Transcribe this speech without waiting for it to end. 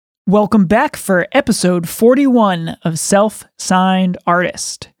Welcome back for episode 41 of Self-Signed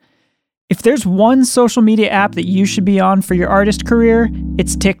Artist. If there's one social media app that you should be on for your artist career,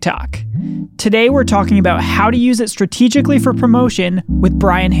 it's TikTok. Today we're talking about how to use it strategically for promotion with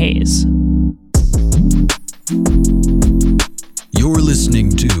Brian Hayes. You're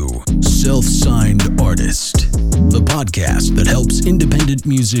listening to Self-Signed Artist, the podcast that helps independent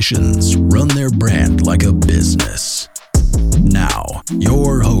musicians run their brand like a business. Now,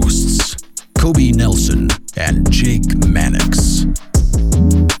 your hosts, Kobe Nelson and Jake Mannix.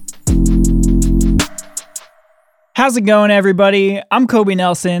 How's it going, everybody? I'm Kobe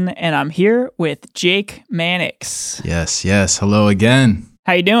Nelson, and I'm here with Jake Mannix. Yes. Hello again.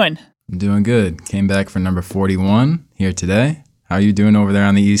 How you doing? I'm doing good. Came back for number 41 here today. How are you doing over there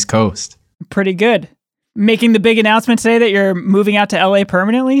on the East Coast? Pretty good. Making the big announcement today that you're moving out to LA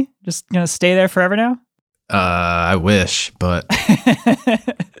permanently? Just gonna stay there forever now? I wish, but,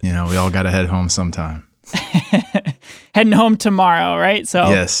 we all got to head home sometime. Heading home tomorrow, right? So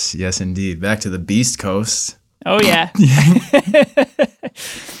Yes, indeed. Back to the Beast Coast. Oh, yeah.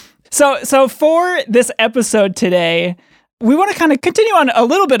 So for this episode today, we want to kind of continue on a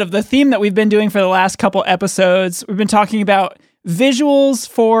little bit of the theme that we've been doing for the last couple episodes. We've been talking about visuals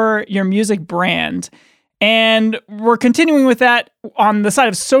for your music brand. And we're continuing with that on the side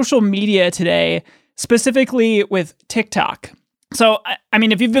of social media today, specifically with TikTok. So, I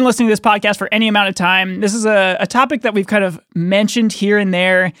mean, if you've been listening to this podcast for any amount of time, this is a topic that we've kind of mentioned here and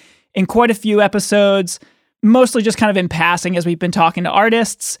there in quite a few episodes, mostly just kind of in passing as we've been talking to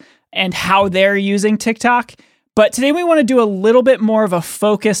artists and how they're using TikTok. But today we want to do a little bit more of a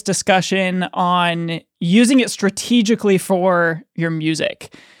focused discussion on using it strategically for your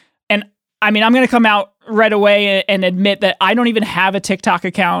music. And I mean, I'm going to come out right away and admit that I don't even have a TikTok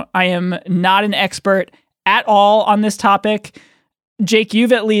account. I am not an expert at all on this topic. Jake,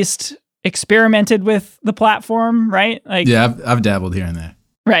 you've at least experimented with the platform, right? Yeah, I've dabbled here and there.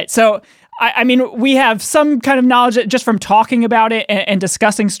 Right. So, I mean, we have some kind of knowledge just from talking about it and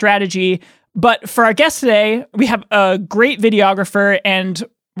discussing strategy. But for our guest today, we have a great videographer, and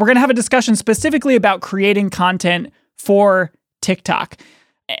we're going to have a discussion specifically about creating content for TikTok.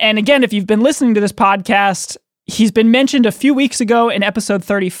 And again, if you've been listening to this podcast, he's been mentioned a few weeks ago in episode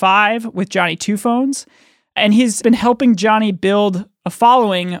 35 with Johnny Two Phones, and he's been helping Johnny build a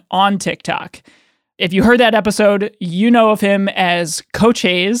following on TikTok. If you heard that episode, you know of him as Coach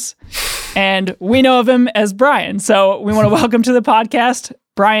Hayes, and we know of him as Brian. So we want to welcome to the podcast,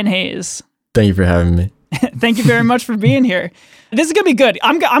 Brian Hayes. Thank you for having me. Thank you very much for being here. This is going to be good.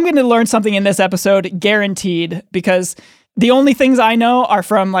 I'm going to learn something in this episode, guaranteed, because the only things I know are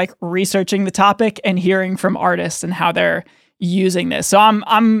from like researching the topic and hearing from artists and how they're using this. So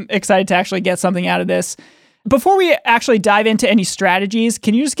I'm excited to actually get something out of this. Before we actually dive into any strategies,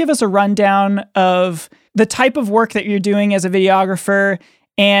 can you just give us a rundown of the type of work that you're doing as a videographer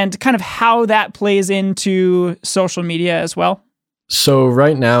and kind of how that plays into social media as well? So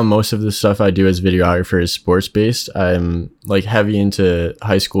right now, most of the stuff I do as videographer is sports-based. I'm like heavy into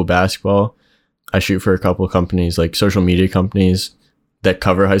high school basketball. I shoot for a couple of companies, like social media companies that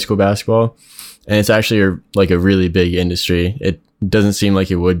cover high school basketball. And it's actually a really big industry. It doesn't seem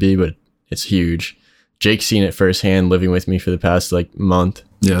like it would be, but it's huge. Jake's seen it firsthand living with me for the past month.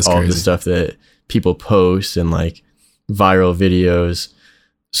 Yeah, that's all crazy. Of the stuff that people post and like viral videos.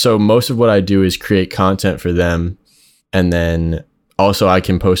 So most of what I do is create content for them. And then also I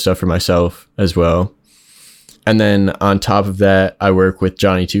can post stuff for myself as well. And then on top of that, I work with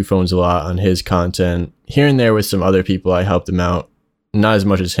Johnny Two Phones a lot on his content. Here and there with some other people, I help them out. Not as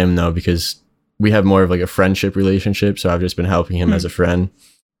much as him though, because we have more of like a friendship relationship. So I've just been helping him as a friend.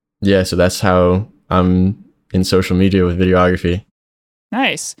 Yeah, so that's how I'm in social media with videography.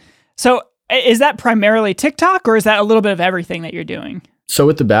 Nice. So is that primarily TikTok, or is that a little bit of everything that you're doing? So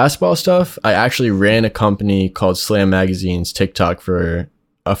with the basketball stuff, I actually ran a company called Slam Magazine's TikTok for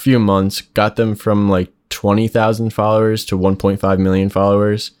a few months, got them from like 20,000 followers to 1.5 million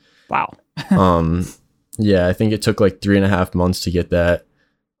followers. Wow. Yeah, I think it took like 3.5 months to get that.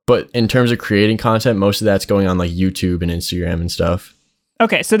 But in terms of creating content, most of that's going on like YouTube and Instagram and stuff.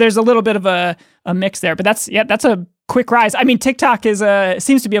 Okay, so there's a little bit of a mix there, but that's a quick rise. I mean, TikTok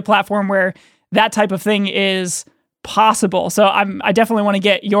seems to be a platform where that type of thing is possible. So I definitely want to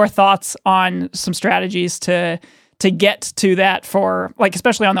get your thoughts on some strategies to get to that for like,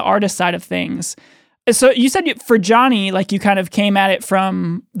 especially on the artist side of things. So you said for Johnny, like you kind of came at it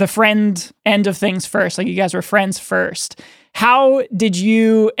from the friend end of things first, like you guys were friends first. How did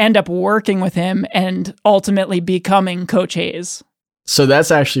you end up working with him and ultimately becoming Coach Hayes? So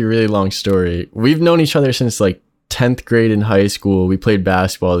that's actually a really long story. We've known each other since like 10th grade in high school. We played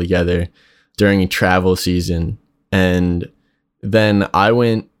basketball together during a travel season. And then I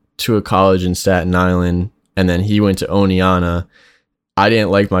went to a college in Staten Island, and then he went to Oneonta. I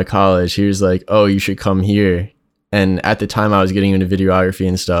didn't like my college. He was like, oh, you should come here. And at the time I was getting into videography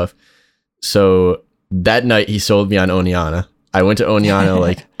and stuff. So that night he sold me on Oneonta. I went to Oneonta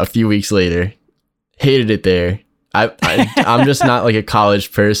like a few weeks later. Hated it there. I'm just not like a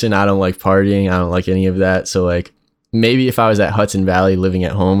college person. I don't like partying. I don't like any of that. So like maybe if I was at Hudson Valley living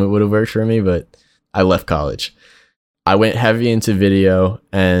at home, it would have worked for me, but I left college. I went heavy into video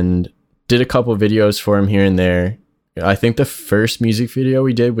and did a couple videos for him here and there. I think the first music video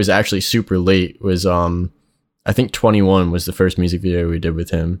we did was actually super late. It was I think 21 was the first music video we did with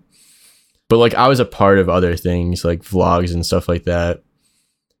him. But like I was a part of other things like vlogs and stuff like that.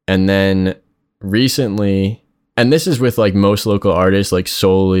 And then recently, and this is with like most local artists, like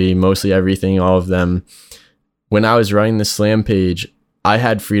Solely, Mostly Everything, all of them. When I was running the Slam page, I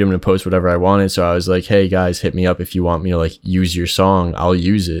had freedom to post whatever I wanted. So I was like, hey guys, hit me up if you want me to like use your song, I'll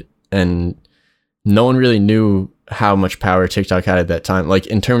use it. And no one really knew how much power TikTok had at that time. Like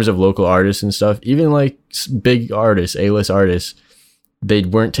in terms of local artists and stuff, even like big artists, A-list artists, they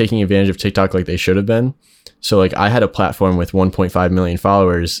weren't taking advantage of TikTok like they should have been. So like I had a platform with 1.5 million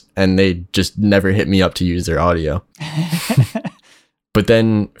followers and they just never hit me up to use their audio. But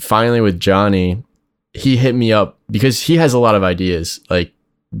then finally with Johnny, he hit me up because he has a lot of ideas. Like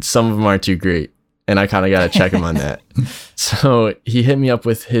some of them aren't too great and I kind of got to check him on that. So he hit me up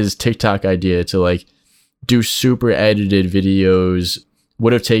with his TikTok idea to like do super edited videos.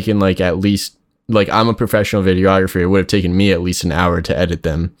 Would have taken like at least, like I'm a professional videographer. It would have taken me at least an hour to edit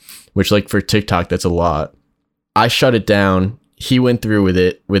them, which like for TikTok, that's a lot. I shut it down. He went through with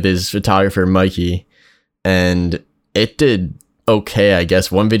it with his photographer, Mikey, and it did okay, I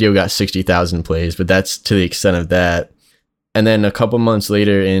guess. One video got 60,000 plays, but that's to the extent of that. And then a couple months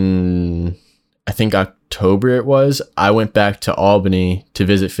later in, I think October it was, I went back to Albany to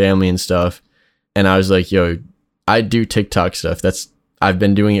visit family and stuff. And I was like, yo, I do TikTok stuff. I've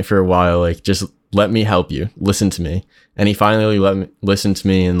been doing it for a while. Like, just let me help you. Listen to me. And he finally let me listen to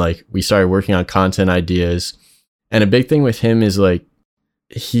me. And like, we started working on content ideas. And a big thing with him is like,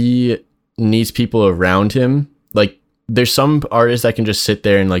 he needs people around him. Like, there's some artists that can just sit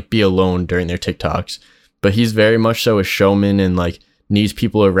there and like be alone during their TikToks, but he's very much so a showman and like needs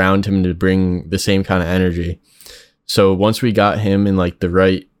people around him to bring the same kind of energy. So once we got him in like the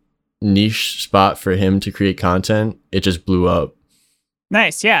right niche spot for him to create content, it just blew up.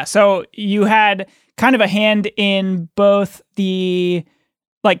 Nice. Yeah. So you had kind of a hand in both the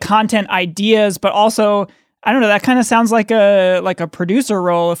like content ideas, but also, I don't know, that kind of sounds like a producer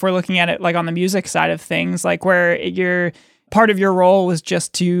role if we're looking at it like on the music side of things, like where your part of your role was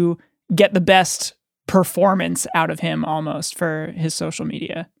just to get the best performance out of him almost for his social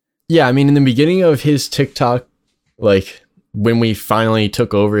media. Yeah, I mean, in the beginning of his TikTok, like when we finally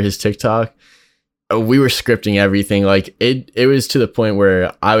took over his TikTok, we were scripting everything. Like it was to the point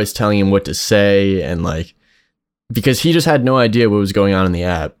where I was telling him what to say and like, because he just had no idea what was going on in the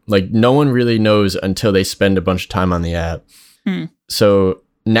app. Like no one really knows until they spend a bunch of time on the app. So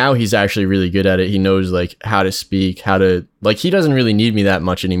now he's actually really good at it. He knows like how to speak, how to like, he doesn't really need me that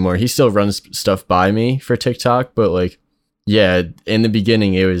much anymore. He still runs stuff by me for TikTok, but like, yeah, in the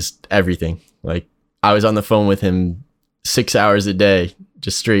beginning it was everything. Like I was on the phone with him 6 hours a day,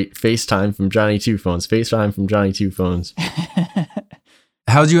 just straight FaceTime from Johnny Two Phones, FaceTime from Johnny Two Phones.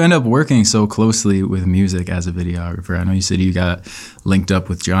 How'd you end up working so closely with music as a videographer? I know you said you got linked up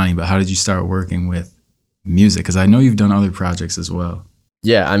with Johnny, but how did you start working with music? Because I know you've done other projects as well.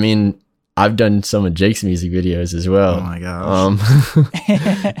 Yeah, I mean, I've done some of Jake's music videos as well. Oh my gosh.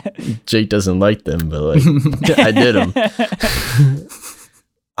 Jake doesn't like them, but like I did them.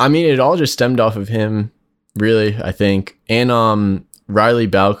 I mean, it all just stemmed off of him, really, I think. And Riley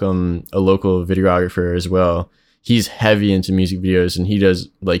Balcom, a local videographer as well. He's heavy into music videos and he does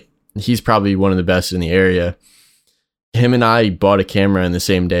like, he's probably one of the best in the area. Him and I bought a camera in the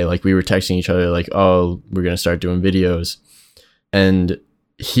same day. Like we were texting each other like, oh, we're going to start doing videos. And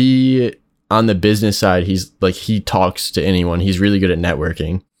he, on the business side, he's like, he talks to anyone. He's really good at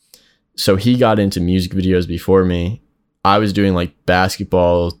networking. So he got into music videos before me. I was doing like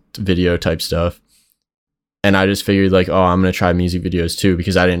basketball video type stuff. And I just figured like, oh, I'm going to try music videos too,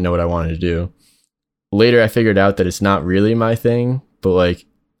 because I didn't know what I wanted to do. Later, I figured out that it's not really my thing, but like,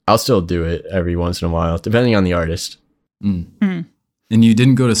 I'll still do it every once in a while, depending on the artist. And you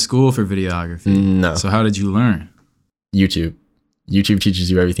didn't go to school for videography? No. So how did you learn? YouTube. YouTube teaches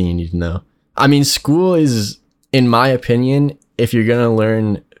you everything you need to know. I mean, school is, in my opinion, if you're going to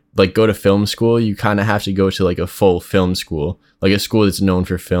learn like go to film school, you kind of have to go to like a full film school, like a school that's known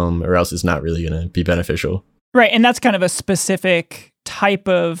for film, or else it's not really going to be beneficial. Right. And that's kind of a specific type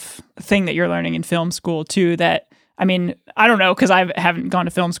of thing that you're learning in film school too, that, I mean, I don't know, because I haven't gone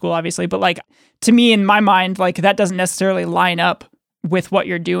to film school, obviously, but like to me, in my mind, like that doesn't necessarily line up with what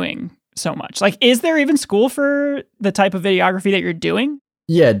you're doing so much. Like, is there even school for the type of videography that you're doing?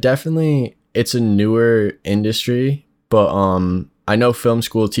 Yeah, definitely. It's a newer industry, but I know film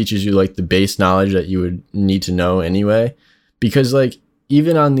school teaches you like the base knowledge that you would need to know anyway, because like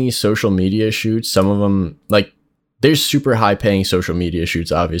even on these social media shoots, some of them, like there's super high paying social media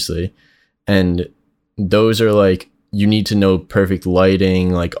shoots, obviously, and those are like, you need to know perfect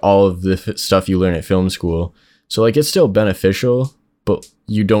lighting, like all of the stuff you learn at film school. So like it's still beneficial, but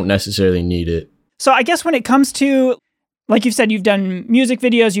you don't necessarily need it. So I guess when it comes to, like you've said, you've done music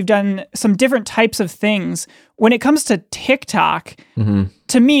videos, you've done some different types of things. When it comes to TikTok,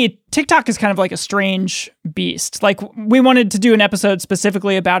 to me, TikTok is kind of like a strange beast. Like we wanted to do an episode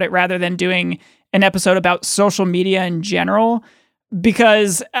specifically about it rather than doing an episode about social media in general,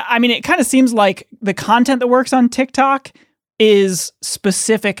 because I mean, it kind of seems like the content that works on TikTok is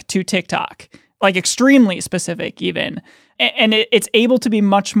specific to TikTok, like extremely specific even. And it's able to be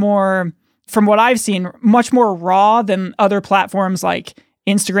much more, from what I've seen, much more raw than other platforms like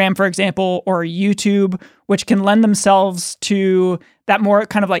Instagram, for example, or YouTube, which can lend themselves to that more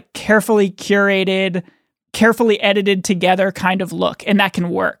kind of like carefully curated, carefully edited together kind of look. And that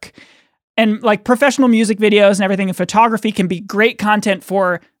can work. And like professional music videos and everything in photography can be great content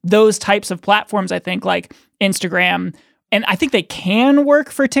for those types of platforms, I think, like Instagram. And I think they can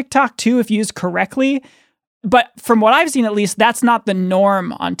work for TikTok too, if used correctly. But from what I've seen, at least, that's not the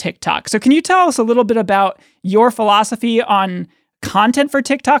norm on TikTok. So can you tell us a little bit about your philosophy on content for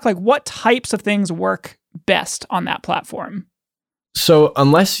TikTok? Like what types of things work best on that platform? So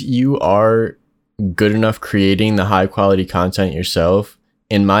unless you are good enough creating the high quality content yourself,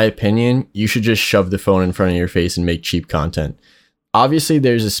 in my opinion, you should just shove the phone in front of your face and make cheap content. Obviously,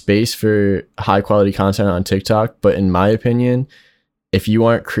 there's a space for high quality content on TikTok, but in my opinion, if you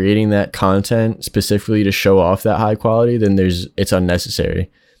aren't creating that content specifically to show off that high quality, then it's unnecessary.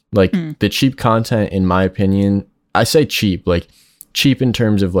 Like the cheap content, in my opinion, I say cheap, like cheap in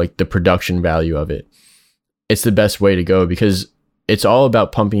terms of like the production value of it. It's the best way to go because it's all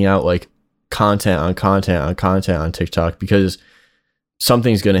about pumping out like content on content on content on TikTok, because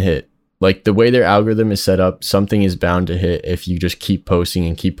something's going to hit. Like the way their algorithm is set up, something is bound to hit if you just keep posting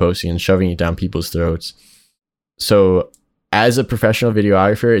and shoving it down people's throats. So as a professional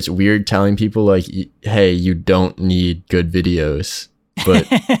videographer, it's weird telling people like, hey, you don't need good videos, but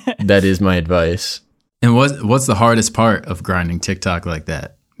that is my advice. And what's the hardest part of grinding TikTok like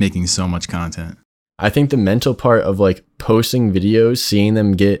that, making so much content? I think the mental part of like posting videos, seeing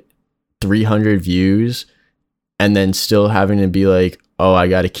them get 300 views and then still having to be like, oh, I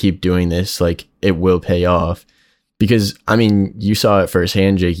got to keep doing this. Like it will pay off. Because I mean, you saw it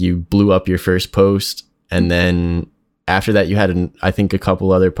firsthand, Jake, you blew up your first post, and then after that, you had, I think, a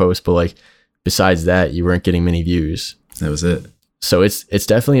couple other posts, but like besides that, you weren't getting many views. That was it. So it's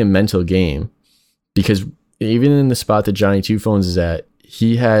definitely a mental game, because even in the spot that Johnny Two Phones is at,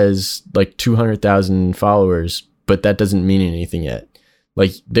 he has like 200,000 followers, but that doesn't mean anything yet.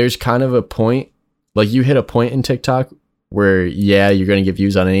 Like there's kind of a point, like you hit a point in TikTok where, yeah, you're going to get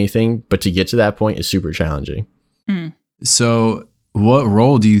views on anything, but to get to that point is super challenging. So what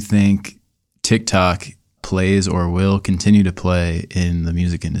role do you think TikTok plays or will continue to play in the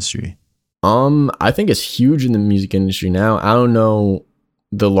music industry? I think it's huge in the music industry now. I don't know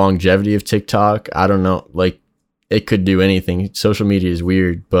the longevity of TikTok. I don't know, like it could do anything. Social media is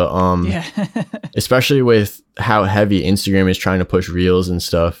weird, but especially with how heavy Instagram is trying to push reels and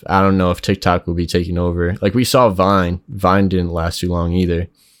stuff, I don't know if TikTok will be taking over. Like we saw Vine didn't last too long either.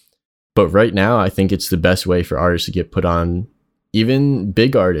 But right now, I think it's the best way for artists to get put on, even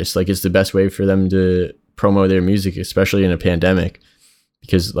big artists. Like it's the best way for them to promo their music, especially in a pandemic,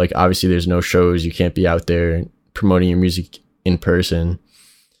 because like obviously there's no shows, you can't be out there promoting your music in person.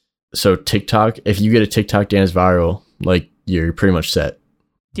 So TikTok, if you get a TikTok dance viral, like you're pretty much set.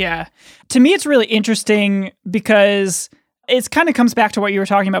 Yeah. To me, it's really interesting because it kind of comes back to what you were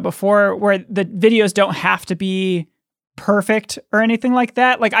talking about before, where the videos don't have to be perfect or anything like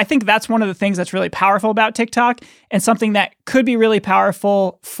that. Like, I think that's one of the things that's really powerful about TikTok, and something that could be really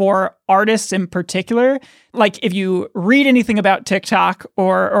powerful for artists in particular. Like, if you read anything about TikTok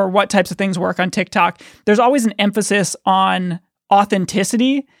or what types of things work on TikTok, there's always an emphasis on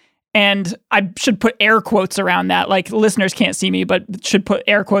authenticity. And I should put air quotes around that. Like, listeners can't see me, but should put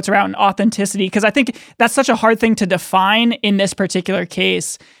air quotes around authenticity, because I think that's such a hard thing to define in this particular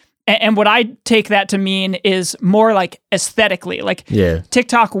case. And what I take that to mean is more like aesthetically. Like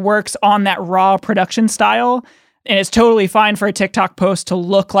TikTok works on that raw production style, and it's totally fine for a TikTok post to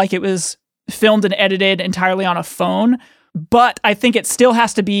look like it was filmed and edited entirely on a phone. But I think it still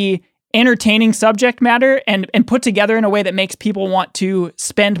has to be entertaining subject matter and put together in a way that makes people want to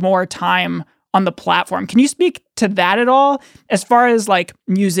spend more time on the platform. Can you speak to that at all as far as like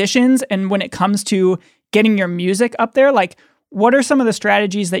musicians and when it comes to getting your music up there? Like, what are some of the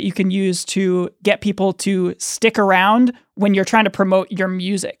strategies that you can use to get people to stick around when you're trying to promote your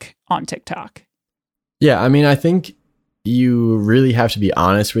music on TikTok? Yeah, I mean, I think you really have to be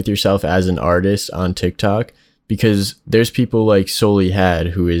honest with yourself as an artist on TikTok, because there's people like Soli Had,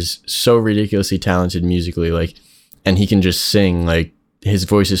 who is so ridiculously talented musically, like, and he can just sing, like, his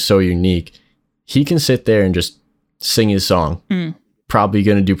voice is so unique. He can sit there and just sing his song. Probably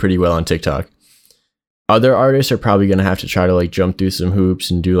going to do pretty well on TikTok. Other artists are probably going to have to try to like jump through some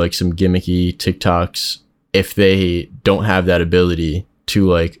hoops and do like some gimmicky TikToks if they don't have that ability to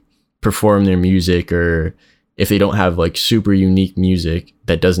like perform their music, or if they don't have like super unique music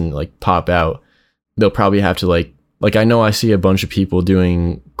that doesn't like pop out. They'll probably have to like I know I see a bunch of people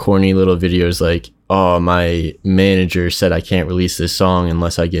doing corny little videos like, oh, my manager said I can't release this song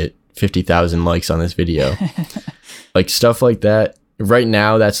unless I get 50,000 likes on this video. Like stuff like that. Right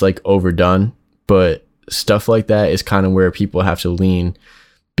now that's like overdone, but stuff like that is kind of where people have to lean,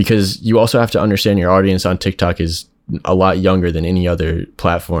 because you also have to understand your audience on TikTok is a lot younger than any other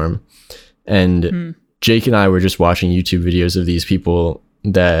platform. And Jake and I were just watching YouTube videos of these people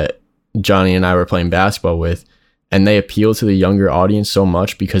that Johnny and I were playing basketball with, and they appeal to the younger audience so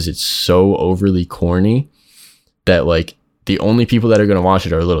much because it's so overly corny that like the only people that are going to watch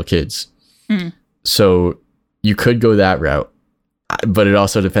it are little kids. So you could go that route, but it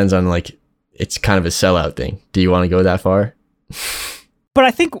also depends on like, it's kind of a sellout thing. Do you want to go that far? But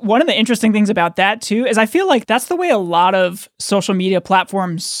I think one of the interesting things about that too is I feel like that's the way a lot of social media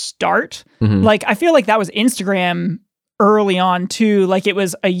platforms start. Like I feel like that was Instagram early on too. Like it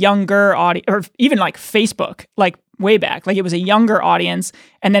was a younger audience, or even like Facebook, like way back, like it was a younger audience.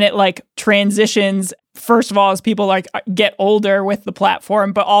 And then it like transitions, first of all, as people like get older with the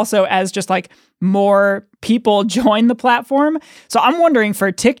platform, but also as just like more people join the platform. So I'm wondering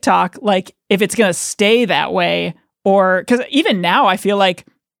for TikTok, like if it's going to stay that way, or because even now I feel like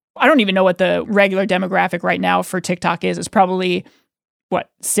I don't even know what the regular demographic right now for TikTok is. It's probably what,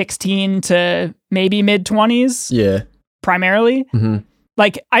 16 to maybe mid 20s. Yeah. Primarily.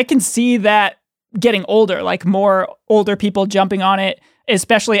 Like I can see that getting older, like more older people jumping on it,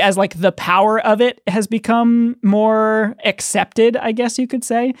 especially as like the power of it has become more accepted, I guess you could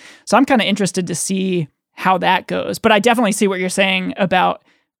say. So I'm kind of interested to see how that goes. But I definitely see what you're saying about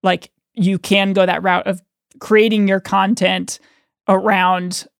like you can go that route of creating your content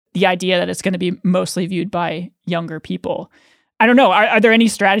around the idea that it's going to be mostly viewed by younger people. I don't know. Are there any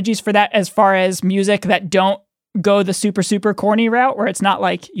strategies for that as far as music that don't go the super, super corny route where it's not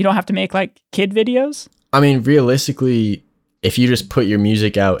like you don't have to make like kid videos? I mean, realistically, if you just put your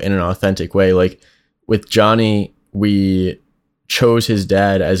music out in an authentic way, like with Johnny, we chose his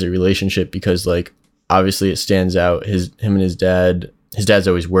dad as a relationship because like obviously it stands out. Him and his dad's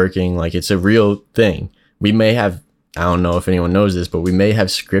always working. Like it's a real thing. We may have, I don't know if anyone knows this, but we may have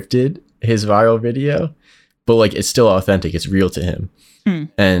scripted his viral video, but like it's still authentic. It's real to him.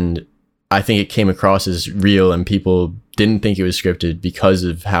 And I think it came across as real, and people didn't think it was scripted because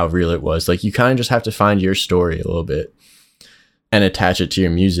of how real it was. Like you kind of just have to find your story a little bit and attach it to your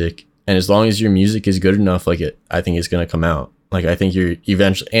music. And as long as your music is good enough, like I think it's going to come out. Like I think you're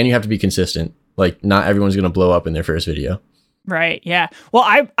eventually, and you have to be consistent. Like not everyone's going to blow up in their first video. Right. Yeah. Well,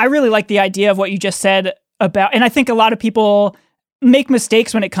 I really like the idea of what you just said about, and I think a lot of people make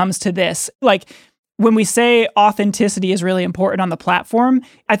mistakes when it comes to this. Like when we say authenticity is really important on the platform,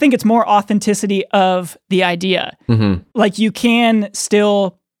 I think it's more authenticity of the idea. Like you can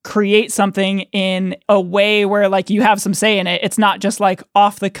still create something in a way where like you have some say in it. It's not just like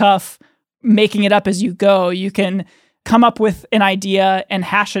off the cuff, making it up as you go. You can come up with an idea and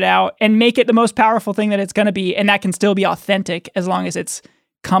hash it out and make it the most powerful thing that it's going to be. And that can still be authentic as long as it's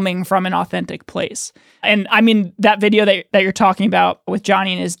coming from an authentic place. And I mean, that video that you're talking about with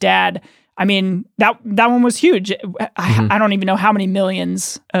Johnny and his dad, I mean, that one was huge. I don't even know how many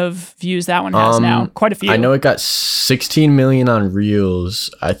millions of views that one has now. Quite a few. I know it got 16 million on Reels.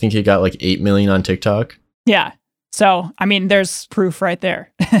 I think it got like 8 million on TikTok. Yeah. So, I mean, there's proof right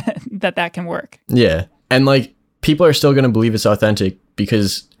there that can work. Yeah. And like people are still going to believe it's authentic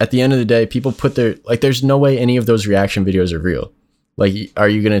because at the end of the day, people put their, like, there's no way any of those reaction videos are real. Like, are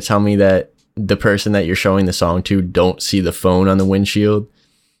you going to tell me that the person that you're showing the song to don't see the phone on the windshield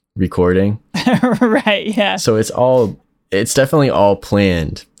recording. Right, yeah. So it's definitely all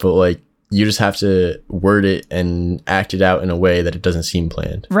planned, but like you just have to word it and act it out in a way that it doesn't seem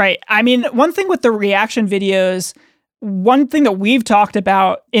planned. Right. I mean, one thing with the reaction videos, one thing that we've talked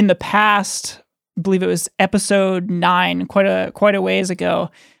about in the past, I believe it was episode 9, quite a ways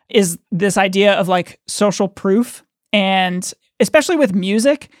ago, is this idea of like social proof. And especially with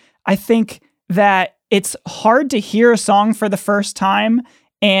music, I think that it's hard to hear a song for the first time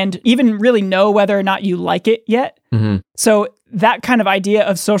and even really know whether or not you like it yet. Mm-hmm. So that kind of idea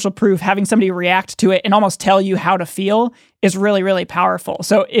of social proof, having somebody react to it and almost tell you how to feel, is really, really powerful.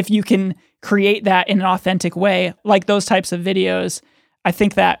 So if you can create that in an authentic way, like those types of videos, I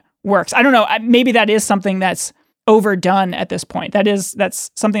think that works. I don't know, maybe that is something that's overdone at this point.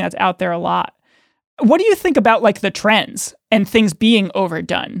 That's something that's out there a lot. What do you think about like the trends and things being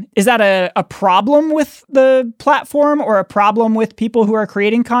overdone? Is that a problem with the platform or a problem with people who are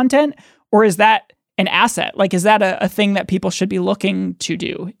creating content? Or is that an asset? Like, is that a thing that people should be looking to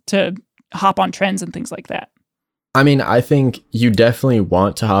do, to hop on trends and things like that? I mean, I think you definitely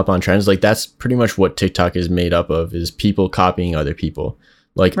want to hop on trends. Like that's pretty much what TikTok is made up of, is people copying other people.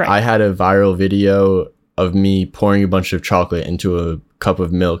 Like Right. I had a viral video of me pouring a bunch of chocolate into a cup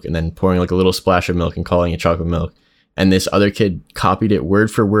of milk and then pouring like a little splash of milk and calling it chocolate milk. And this other kid copied it word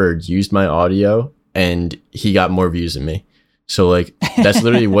for word, used my audio, and he got more views than me. So like that's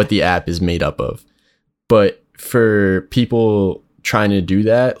literally what the app is made up of. But for people trying to do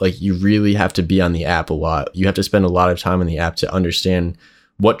that, like you really have to be on the app a lot. You have to spend a lot of time on the app to understand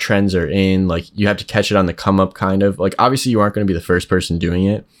what trends are in. Like you have to catch it on the come up kind of. Like obviously you aren't going to be the first person doing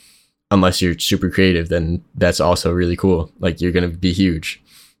it. Unless you're super creative, then that's also really cool. Like you're going to be huge,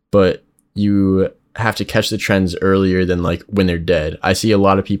 but you have to catch the trends earlier than like when they're dead. I see a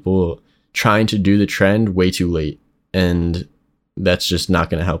lot of people trying to do the trend way too late, and that's just not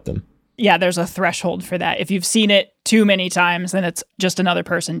going to help them. Yeah, there's a threshold for that. If you've seen it too many times, then it's just another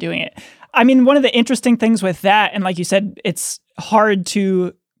person doing it. I mean, one of the interesting things with that, and like you said, it's hard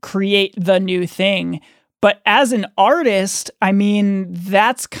to create the new thing. But as an artist, I mean,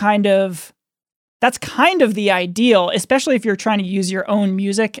 that's kind of the ideal, especially if you're trying to use your own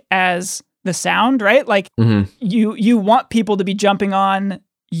music as the sound, right? Like you want people to be jumping on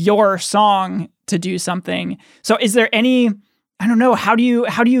your song to do something. So is there any, I don't know, how do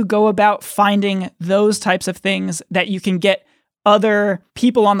you go about finding those types of things that you can get other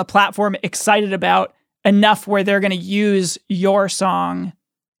people on the platform excited about enough where they're going to use your song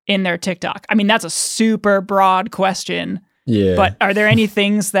in their TikTok? I mean, that's a super broad question. Yeah. But are there any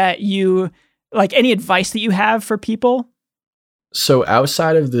things that you, like any advice that you have for people? So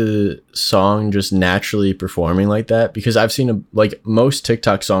outside of the song just naturally performing like that, because I've seen like most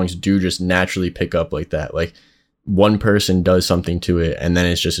TikTok songs do just naturally pick up like that. Like one person does something to it and then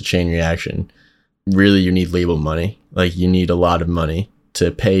it's just a chain reaction. Really, you need label money. Like you need a lot of money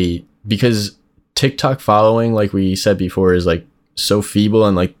to pay, because TikTok following, like we said before, is like so feeble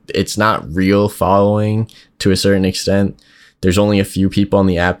and like it's not real following to a certain extent. There's only a few people on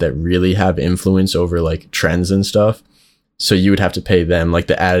the app that really have influence over like trends and stuff. So you would have to pay them, like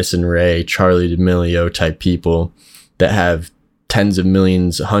the Addison Rae, Charli D'Amelio type people that have tens of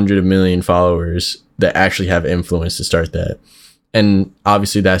millions, 100 million followers that actually have influence to start that. And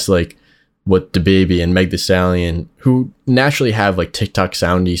obviously that's like what DaBaby and Meg Thee Stallion, who naturally have like TikTok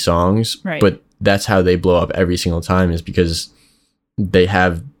soundy songs, right, but that's how they blow up every single time, is because they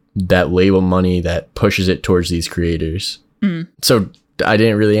have that label money that pushes it towards these creators. So I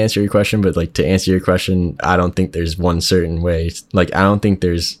didn't really answer your question, but like to answer your question, I don't think there's one certain way. Like I don't think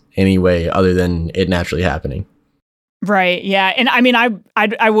there's any way other than it naturally happening. Right. Yeah. And I mean,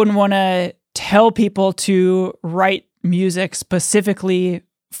 I wouldn't want to tell people to write music specifically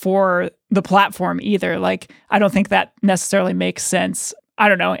for the platform either. Like, I don't think that necessarily makes sense. I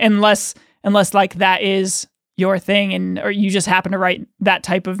don't know, unless like that is your thing, or you just happen to write that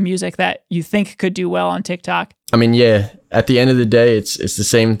type of music that you think could do well on TikTok. I mean, yeah, at the end of the day, it's the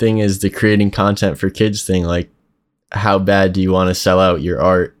same thing as the creating content for kids thing. Like, how bad do you want to sell out your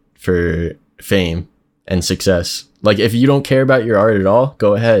art for fame and success? Like, if you don't care about your art at all,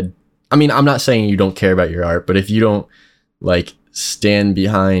 go ahead. I mean, I'm not saying you don't care about your art, but if you don't like stand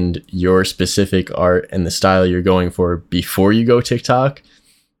behind your specific art and the style you're going for before you go TikTok,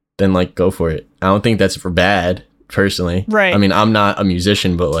 then like go for it. I don't think that's for bad, personally. Right. I mean, I'm not a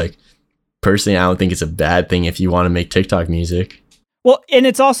musician, but like personally, I don't think it's a bad thing if you want to make TikTok music. Well, and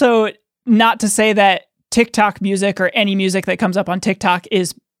it's also not to say that TikTok music or any music that comes up on TikTok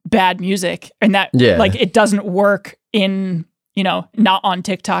is bad music, and that like it doesn't work in, not on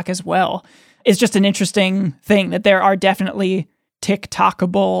TikTok as well. It's just an interesting thing that there are definitely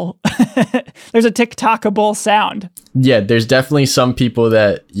TikTokable, there's a TikTokable sound. Yeah, there's definitely some people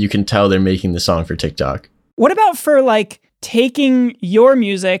that you can tell they're making the song for TikTok. What about for like taking your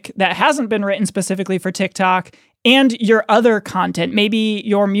music that hasn't been written specifically for TikTok and your other content, maybe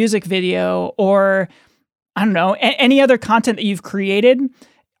your music video or I don't know, any other content that you've created?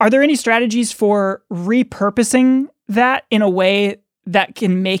 Are there any strategies for repurposing that in a way that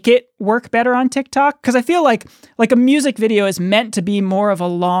can make it work better on TikTok? Because I feel like a music video is meant to be more of a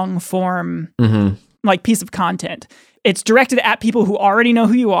long form like piece of content. It's directed at people who already know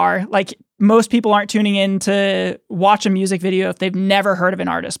who you are. Like most people aren't tuning in to watch a music video if they've never heard of an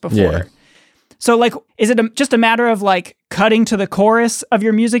artist before. Yeah. So like, is it just a matter of like cutting to the chorus of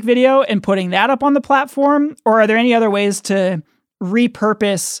your music video and putting that up on the platform? Or are there any other ways to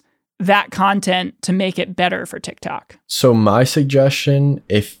repurpose that content to make it better for TikTok? So my suggestion,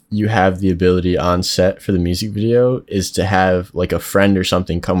 if you have the ability on set for the music video, is to have like a friend or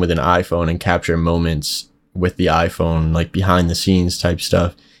something come with an iPhone and capture moments with the iPhone, like behind the scenes type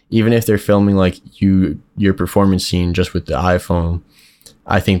stuff. Even if they're filming like your performance scene just with the iPhone,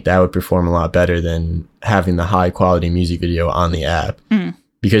 I think that would perform a lot better than having the high quality music video on the app.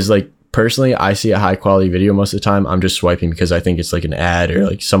 Because like personally, I see a high quality video most of the time. I'm just swiping because I think it's like an ad or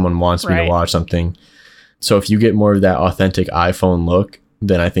like someone wants me to watch something. So if you get more of that authentic iPhone look,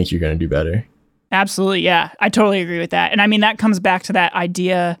 then I think you're going to do better. Absolutely. Yeah, I totally agree with that. And I mean, that comes back to that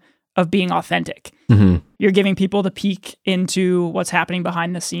idea of being authentic. You're giving people the peek into what's happening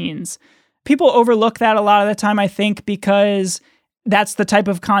behind the scenes. People overlook that a lot of the time, I think, because that's the type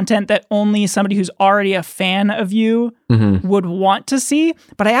of content that only somebody who's already a fan of you would want to see.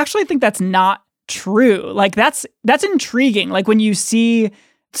 But I actually think that's not true. Like that's intriguing. Like when you see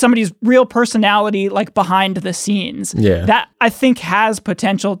somebody's real personality like behind the scenes, that I think has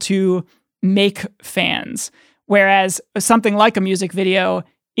potential to make fans. Whereas something like a music video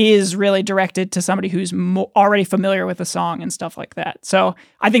is really directed to somebody who's already familiar with the song and stuff like that. So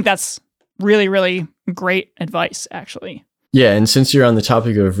I think that's really, really great advice, actually. Yeah, and since you're on the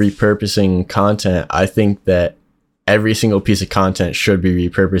topic of repurposing content, I think that every single piece of content should be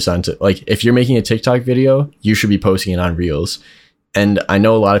repurposed onto, like, if you're making a TikTok video, you should be posting it on Reels. And I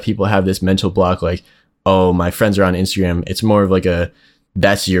know a lot of people have this mental block, like, oh, my friends are on Instagram. It's more of like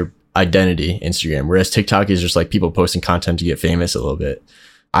that's your identity, Instagram. Whereas TikTok is just like people posting content to get famous a little bit.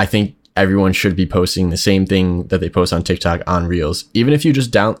 I think everyone should be posting the same thing that they post on TikTok on Reels. Even if you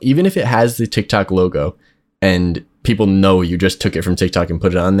just even if it has the TikTok logo and people know you just took it from TikTok and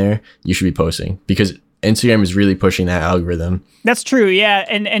put it on there, you should be posting because Instagram is really pushing that algorithm. That's true. Yeah.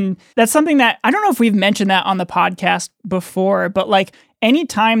 And that's something that I don't know if we've mentioned that on the podcast before, but like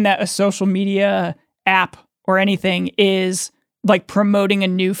anytime that a social media app or anything is like promoting a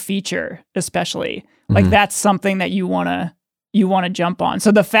new feature, especially like that's something that you want to jump on.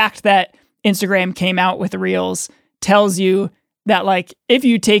 So the fact that Instagram came out with Reels tells you that like if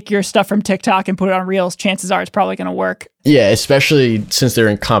you take your stuff from TikTok and put it on Reels, chances are it's probably going to work. Yeah, especially since they're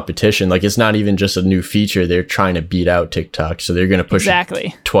in competition. Like it's not even just a new feature. They're trying to beat out TikTok. So they're going to push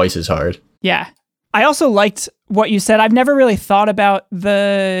it twice as hard. Yeah. I also liked what you said. I've never really thought about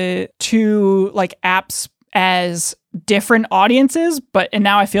the two like apps as different audiences, and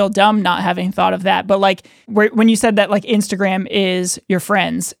now I feel dumb not having thought of that. But like when you said that like Instagram is your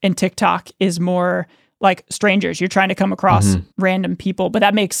friends and TikTok is more like strangers, you're trying to come across random people, but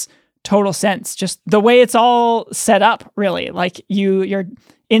that makes total sense. Just the way it's all set up, really. Like your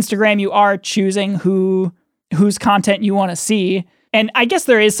Instagram, you are choosing whose content you want to see. And I guess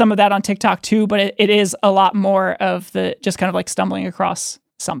there is some of that on TikTok too, but it is a lot more of the just kind of like stumbling across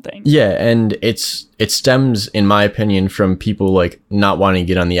something. Yeah, and it stems, in my opinion, from people like not wanting to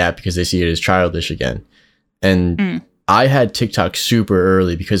get on the app because they see it as childish again. And I had TikTok super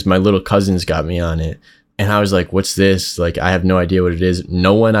early because my little cousins got me on it. And I was like, what's this? Like, I have no idea what it is.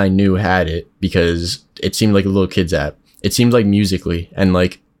 No one I knew had it because it seemed like a little kid's app. It seemed like Musical.ly. And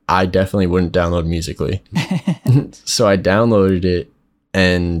like, I definitely wouldn't download Musical.ly. So I downloaded it.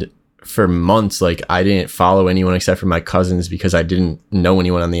 And for months, like, I didn't follow anyone except for my cousins because I didn't know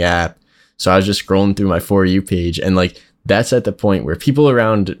anyone on the app. So I was just scrolling through my For You page. And like, that's at the point where people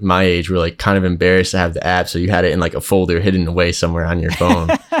around my age were like kind of embarrassed to have the app. So you had it in like a folder hidden away somewhere on your phone.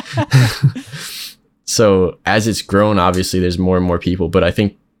 So as it's grown, obviously there's more and more people, but I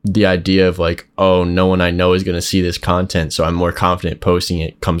think the idea of like, oh, no one I know is going to see this content, so I'm more confident posting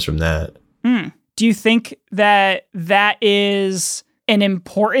it, comes from that. Do you think that is an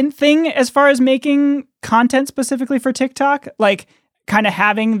important thing as far as making content specifically for TikTok? Like kind of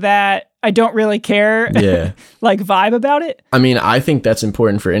having that I don't really care like vibe about it? I mean, I think that's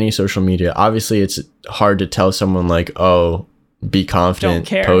important for any social media. Obviously, it's hard to tell someone like, oh, be confident, Don't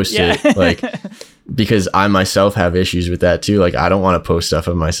care. post Yeah. it. Like, because I myself have issues with that too. Like, I don't want to post stuff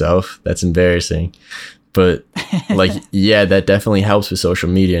of myself. That's embarrassing. But like, yeah, that definitely helps with social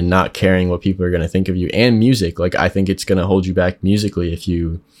media and not caring what people are going to think of you, and music. Like, I think it's going to hold you back musically if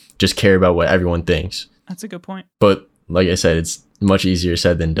you just care about what everyone thinks. That's a good point. But like I said, it's much easier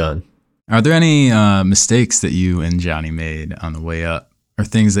said than done. Are there any mistakes that you and Johnny made on the way up, or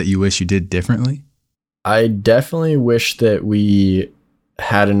things that you wish you did differently? I definitely wish that we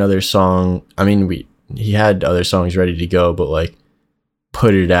had another song. I mean, he had other songs ready to go, but like,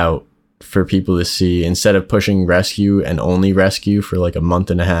 put it out for people to see instead of pushing Rescue and only Rescue for like a month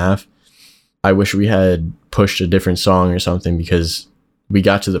and a half. I wish we had pushed a different song or something, because we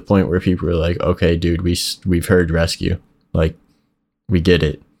got to the point where people were like, okay, dude, we've heard Rescue. Like, we get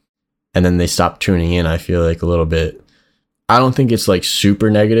it. And then they stopped tuning in, I feel like, a little bit. I don't think it's like super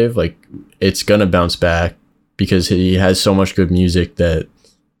negative. Like, it's going to bounce back because he has so much good music that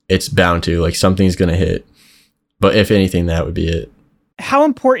it's bound to, like, something's going to hit. But if anything, that would be it. How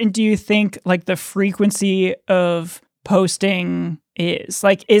important do you think like the frequency of posting is?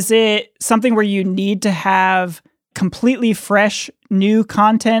 Like, is it something where you need to have completely fresh new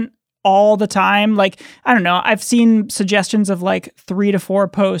content all the time? Like, I don't know, I've seen suggestions of like 3 to 4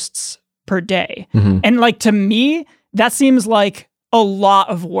 posts per day. Mm-hmm. And like, to me, that seems like a lot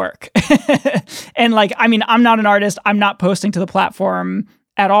of work. And like, I mean, I'm not an artist. I'm not posting to the platform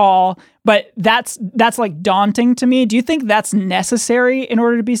at all, but that's like daunting to me. Do you think that's necessary in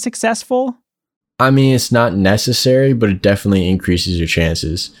order to be successful? I mean, it's not necessary, but it definitely increases your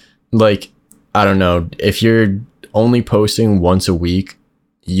chances. Like, I don't know, if you're only posting once a week,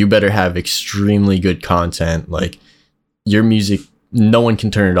 you better have extremely good content. Like, your music, no one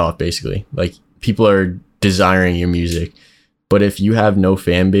can turn it off, basically. Like, people are desiring your music. But if you have no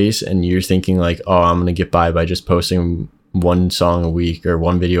fan base and you're thinking like, oh, I'm going to get by just posting one song a week or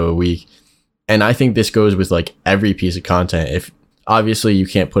one video a week. And I think this goes with like every piece of content. If obviously you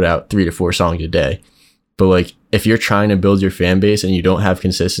can't put out 3 to 4 songs a day, but like, if you're trying to build your fan base and you don't have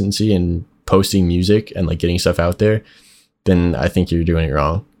consistency in posting music and like getting stuff out there, then I think you're doing it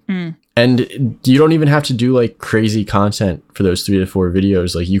wrong. And you don't even have to do like crazy content for those 3 to 4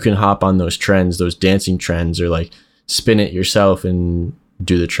 videos. Like, you can hop on those trends, those dancing trends, or like spin it yourself and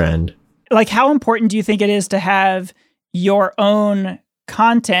do the trend. Like, how important do you think it is to have your own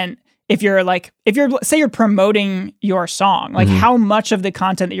content if you're say you're promoting your song? Like, how much of the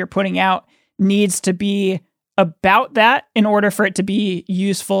content that you're putting out needs to be about that in order for it to be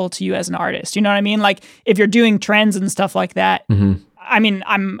useful to you as an artist? You know what I mean? Like, if you're doing trends and stuff like that, I mean,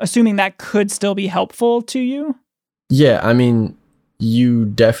 I'm assuming that could still be helpful to you. Yeah, I mean, you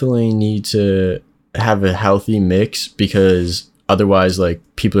definitely need to have a healthy mix, because otherwise, like,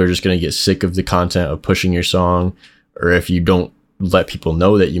 people are just going to get sick of the content of pushing your song. Or if you don't let people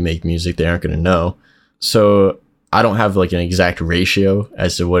know that you make music, they aren't going to know. So I don't have like an exact ratio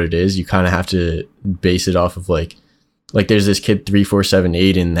as to what it is. You kind of have to base it off of like there's this kid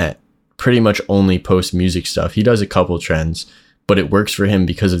 3478 that pretty much only posts music stuff. He does a couple trends, but it works for him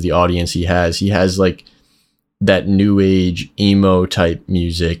because of the audience he has. He has like that new age emo type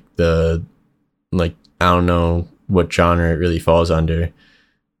music, the like, I don't know what genre it really falls under,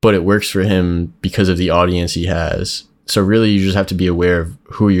 but it works for him because of the audience he has. So really, you just have to be aware of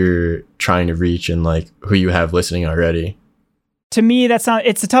who you're trying to reach and like who you have listening already. To me, it's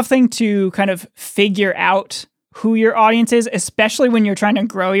a tough thing to kind of figure out who your audience is, especially when you're trying to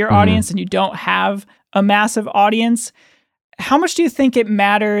grow your audience and you don't have a massive audience. How much do you think it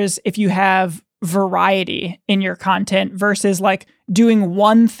matters if you have variety in your content versus like doing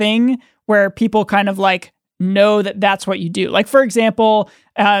one thing where people kind of like know that that's what you do? Like, for example,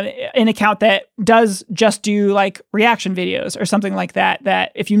 an account that does just do like reaction videos or something like that,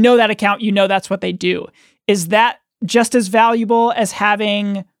 that if you know that account, you know that's what they do. Is that just as valuable as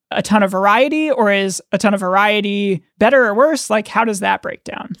having a ton of variety, or is a ton of variety better or worse? Like, how does that break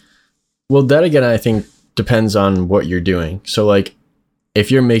down? Well, that again, I think depends on what you're doing. So like,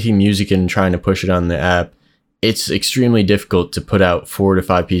 if you're making music and trying to push it on the app, it's extremely difficult to put out 4 to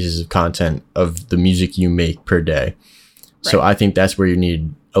 5 pieces of content of the music you make per day. Right. So I think that's where you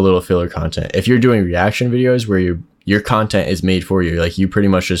need a little filler content. If you're doing reaction videos where your content is made for you, like you pretty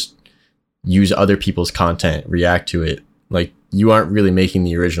much just use other people's content, react to it. Like, you aren't really making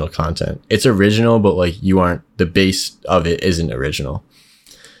the original content. It's original, but like the base of it isn't original.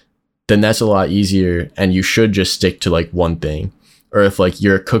 Then that's a lot easier, and you should just stick to like one thing. Or if like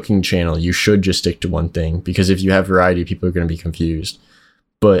you're a cooking channel, you should just stick to one thing, because if you have variety, people are going to be confused.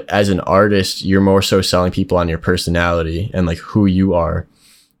 But as an artist, you're more so selling people on your personality and like who you are,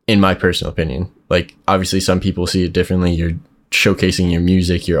 in my personal opinion. Like, obviously some people see it differently. showcasing your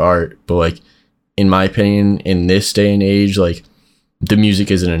music, your art. But like, in my opinion, in this day and age, like the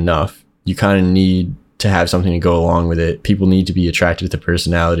music isn't enough. You kind of need to have something to go along with it. People need to be attracted to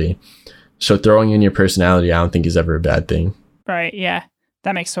personality. So throwing in your personality, I don't think is ever a bad thing. Right. Yeah.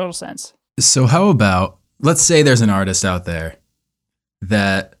 That makes total sense. So how about, let's say there's an artist out there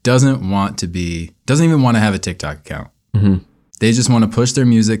that doesn't even want to have a TikTok account. Mm-hmm. They just want to push their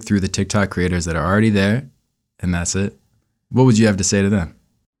music through the TikTok creators that are already there, and that's it. What would you have to say to them?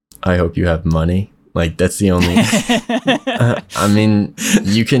 I hope you have money. Like, that's the only... I mean,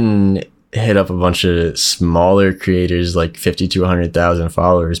 you can hit up a bunch of smaller creators, like 50 to 100,000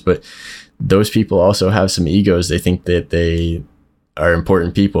 followers, but those people also have some egos. They think that they are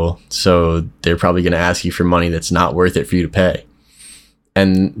important people, so they're probably going to ask you for money that's not worth it for you to pay.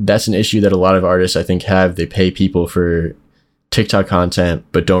 And that's an issue that a lot of artists, I think, have. They pay people for TikTok content,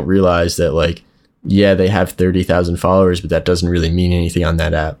 but don't realize that, like, yeah, they have 30,000 followers, but that doesn't really mean anything on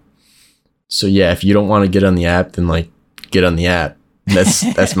that app. So yeah, if you don't want to get on the app, then like get on the app.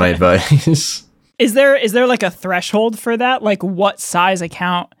 That's my advice. Is there like a threshold for that? Like, what size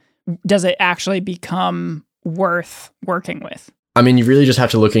account does it actually become worth working with? I mean, you really just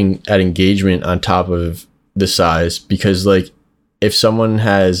have to look at engagement on top of the size, because like if someone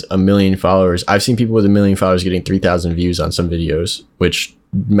has 1 million followers, I've seen people with 1 million followers getting 3,000 views on some videos, which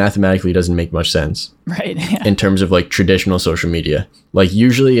mathematically doesn't make much sense. Right. Yeah. In terms of like traditional social media. Like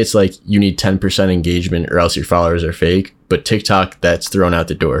usually it's like you need 10% engagement or else your followers are fake. But TikTok, that's thrown out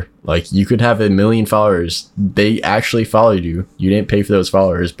the door. Like you could have 1 million followers. They actually followed you. You didn't pay for those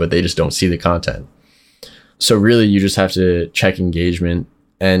followers, but they just don't see the content. So really you just have to check engagement.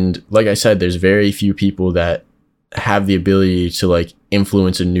 And like I said, there's very few people that have the ability to like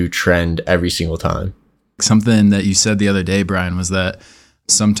influence a new trend every single time. Something that you said the other day, Brian, was that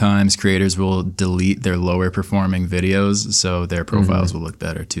sometimes creators will delete their lower performing videos so their profiles will look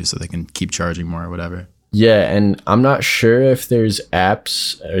better too, so they can keep charging more or whatever. Yeah, and I'm not sure if there's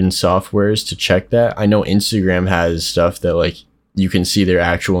apps and softwares to check that. I know Instagram has stuff that like you can see their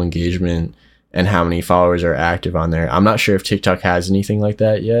actual engagement and how many followers are active on there. I'm not sure if TikTok has anything like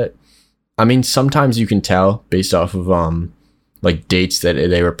that yet. I mean, sometimes you can tell based off of like dates that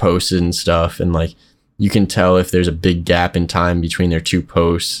they were posted and stuff, and like you can tell if there's a big gap in time between their two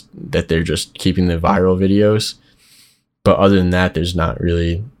posts that they're just keeping the viral videos. But other than that, there's not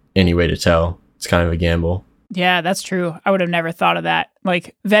really any way to tell. It's kind of a gamble. Yeah, that's true. I would have never thought of that.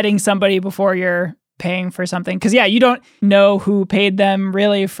 Like vetting somebody before you're paying for something. Because yeah, you don't know who paid them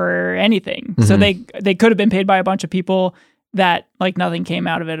really for anything. So they could have been paid by a bunch of people that like nothing came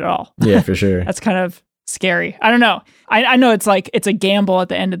out of it at all. Yeah, for sure. That's kind of scary. I don't know. I know it's like it's a gamble at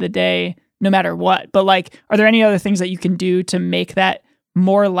the end of the day, no matter what. But like, are there any other things that you can do to make that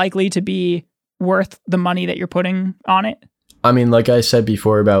more likely to be worth the money that you're putting on it? I mean, like I said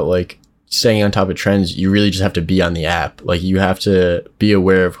before about like staying on top of trends, you really just have to be on the app. Like you have to be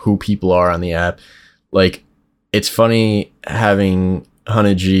aware of who people are on the app. Like it's funny having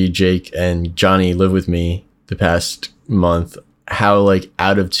Hannah G, Jake, and Johnny live with me the past month, how like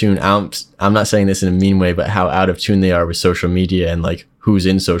out of tune, I'm not saying this in a mean way, but how out of tune they are with social media and like who's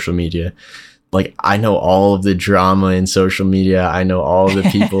in social media. Like I know all of the drama in social media. I know all of the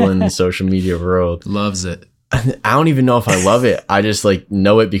people in the social media world. Loves it. I don't even know if I love it. I just like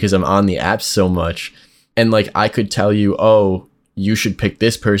know it because I'm on the app so much. And like I could tell you, oh, you should pick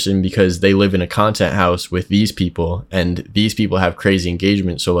this person because they live in a content house with these people and these people have crazy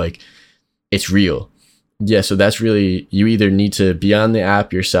engagement. So like it's real. Yeah, so that's really, you either need to be on the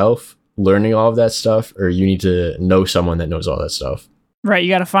app yourself, learning all of that stuff, or you need to know someone that knows all that stuff. Right, you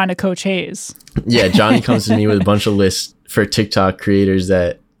got to find a Coach Hayes. Yeah, Johnny comes to me with a bunch of lists for TikTok creators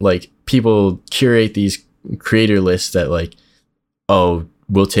that, like, people curate these creator lists that, like, oh,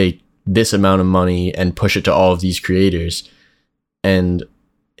 we'll take this amount of money and push it to all of these creators. And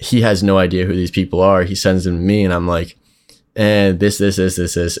he has no idea who these people are. He sends them to me, and I'm like, this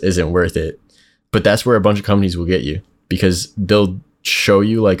isn't worth it. But that's where a bunch of companies will get you, because they'll show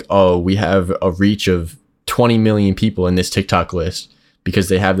you like, oh, we have a reach of 20 million people in this TikTok list because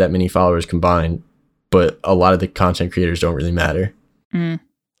they have that many followers combined. But a lot of the content creators don't really matter.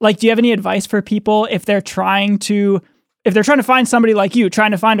 Like, do you have any advice for people if they're trying to find somebody like you,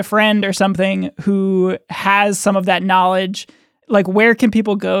 trying to find a friend or something who has some of that knowledge? Like, where can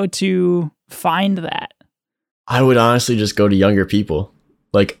people go to find that? I would honestly just go to younger people.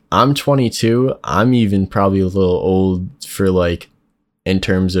 Like, I'm 22. I'm even probably a little old for, like, in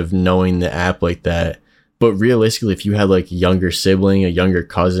terms of knowing the app like that. But realistically, if you had, like, a younger sibling, a younger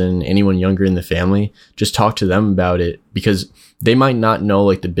cousin, anyone younger in the family, just talk to them about it. Because they might not know,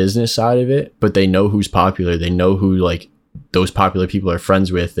 like, the business side of it, but they know who's popular. They know who, like, those popular people are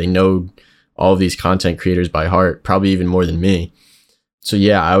friends with. They know all of these content creators by heart, probably even more than me. So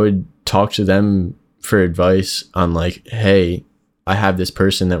yeah, I would talk to them for advice on like, hey, I have this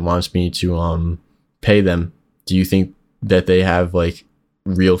person that wants me to pay them. Do you think that they have like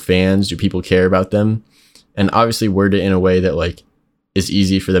real fans? Do people care about them? And obviously word it in a way that like is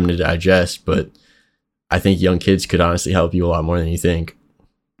easy for them to digest, but I think young kids could honestly help you a lot more than you think.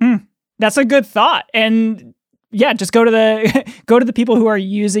 That's a good thought. And yeah, just go to the people who are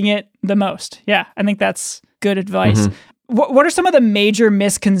using it the most. Yeah, I think that's good advice. What are some of the major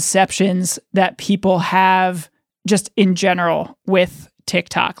misconceptions that people have just in general with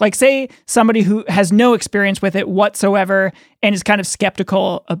TikTok? Like say somebody who has no experience with it whatsoever and is kind of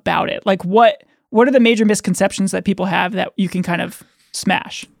skeptical about it. Like what are the major misconceptions that people have that you can kind of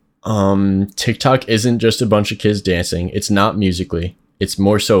smash? TikTok isn't just a bunch of kids dancing. It's not Musical.ly. It's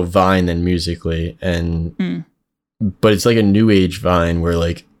more so Vine than Musical.ly. And but it's like a new age Vine where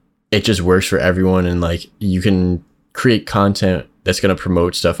like it just works for everyone, and like you can create content that's going to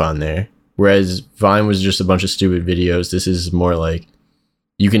promote stuff on there. Whereas Vine was just a bunch of stupid videos. This is more like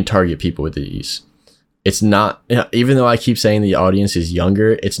you can target people with these. It's not, even though I keep saying the audience is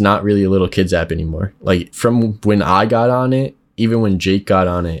younger, it's not really a little kids app anymore. Like from when I got on it, even when Jake got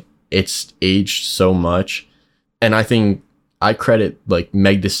on it, it's aged so much. And I think I credit like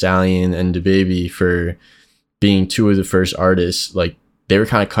Meg Thee Stallion and DaBaby for being two of the first artists. Like they were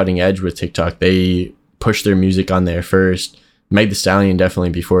kind of cutting edge with TikTok. They pushed their music on there first. Meg Thee Stallion definitely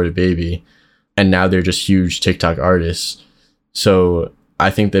before DaBaby. And now they're just huge TikTok artists. So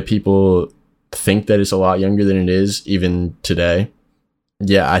I think that people think that it's a lot younger than it is even today.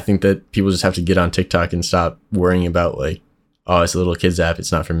 Yeah, I think that people just have to get on TikTok and stop worrying about like, oh, it's a little kids app.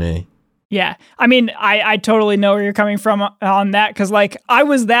 It's not for me. Yeah. I mean, I totally know where you're coming from on that, because like I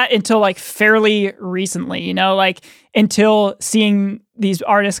was that until like fairly recently, you know, like until seeing these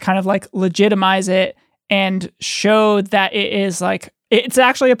artists kind of like legitimize it and show that it is like, it's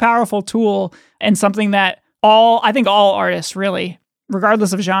actually a powerful tool and something that I think all artists really,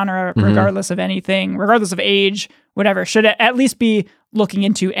 regardless of genre, regardless of anything, regardless of age, whatever, should at least be looking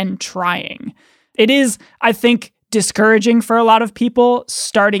into and trying. It is, I think, discouraging for a lot of people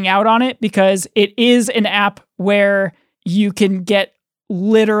starting out on it because it is an app where you can get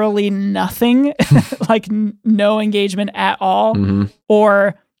literally nothing, like no engagement at all,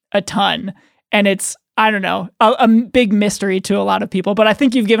 or a ton. And it's, I don't know, a big mystery to a lot of people. But I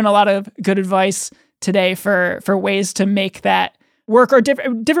think you've given a lot of good advice today for ways to make that work, or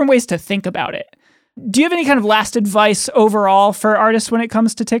different ways to think about it. Do you have any kind of last advice overall for artists when it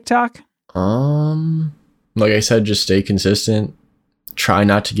comes to TikTok? Like I said, just stay consistent. Try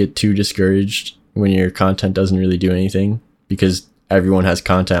not to get too discouraged when your content doesn't really do anything, because everyone has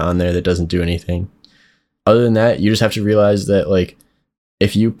content on there that doesn't do anything. Other than that, you just have to realize that like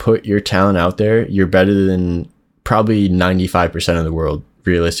if you put your talent out there, you're better than probably 95% of the world,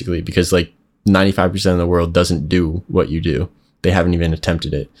 realistically, because like 95% of the world doesn't do what you do. They haven't even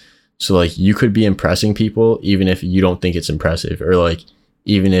attempted it. So like you could be impressing people even if you don't think it's impressive, or like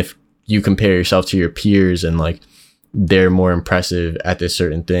even if you compare yourself to your peers and like they're more impressive at this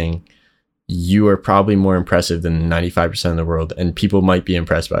certain thing, you are probably more impressive than 95% of the world, and people might be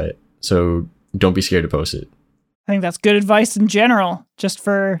impressed by it. So don't be scared to post it. I think that's good advice in general, just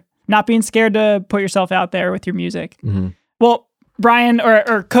for not being scared to put yourself out there with your music. Well, Brian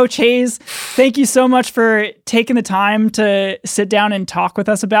or Coach Hayes, thank you so much for taking the time to sit down and talk with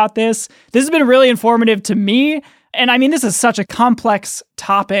us about this. This has been really informative to me. And I mean, this is such a complex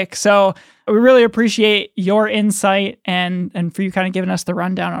topic. So we really appreciate your insight and for you kind of giving us the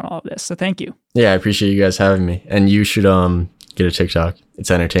rundown on all of this. So thank you. Yeah, I appreciate you guys having me. And you should get a TikTok.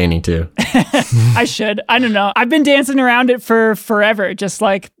 It's entertaining too. I should. I don't know. I've been dancing around it for forever. Just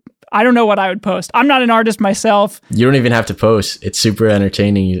like, I don't know what I would post. I'm not an artist myself. You don't even have to post. It's super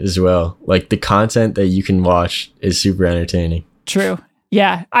entertaining as well. Like the content that you can watch is super entertaining. True.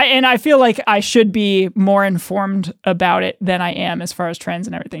 Yeah. I feel like I should be more informed about it than I am as far as trends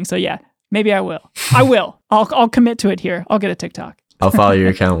and everything. So yeah, maybe I will. I'll commit to it here. I'll get a TikTok. I'll follow your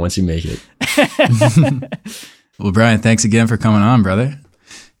account once you make it. Well, Brian, thanks again for coming on, brother.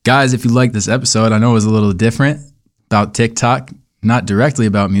 Guys, if you liked this episode, I know it was a little different about TikTok, not directly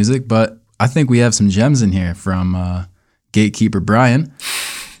about music, but I think we have some gems in here from Gatekeeper Brian.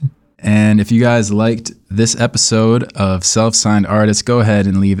 And if you guys liked this episode of Self-Signed Artists, go ahead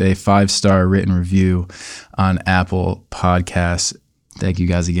and leave a 5-star written review on Apple Podcasts. Thank you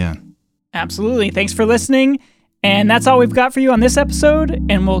guys again. Absolutely. Thanks for listening. And that's all we've got for you on this episode.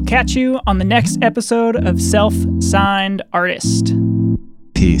 And we'll catch you on the next episode of Self-Signed Artist.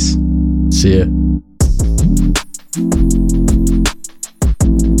 Peace. See ya. Podcast.